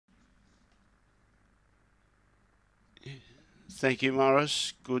Thank you,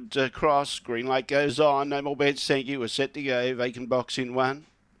 Morris. Good cross. Green light goes on. No more bets. Thank you. We're set to go. Vacant box in one.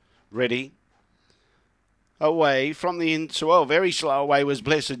 Ready. Away from the inside, well, very slow away was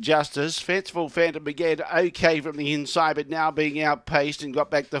Blessed Justice. Fanciful Phantom began okay from the inside, but now being outpaced and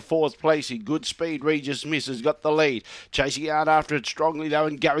got back to fourth place in good speed. Regis Misses got the lead. Chasing out after it strongly though,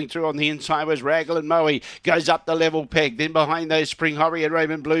 and going through on the inside was Raggle and Moe. Goes up the level peg. Then behind those, Spring Horry and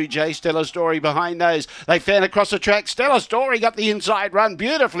Raymond Blue Jay. Stellar Story behind those. They found across the track. Stellar Story got the inside run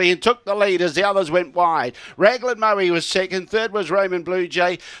beautifully and took the lead as the others went wide. Raggle and Moe was second. Third was Raymond Blue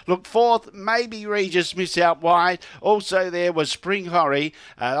Jay. Look, fourth, maybe Regis Miss out wide. Also there was Spring Horry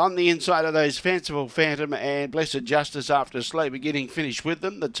on the inside of those Fanciful Phantom and Blessed Justice after a slow beginning finish with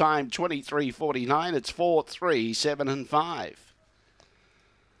them. The time 23:49. It's 4, 3, 7 and 5.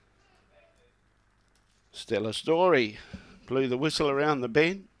 Stellar Story blew the whistle around the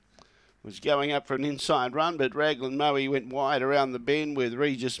bend. Was going up for an inside run, but Raglan Moe went wide around the bend with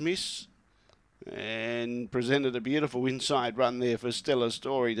Regis Miss and presented a beautiful inside run there for Stellar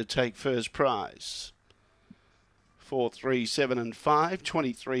Story to take first prize. 4, 3, 7 and 5,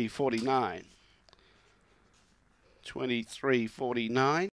 23:49. 23:49.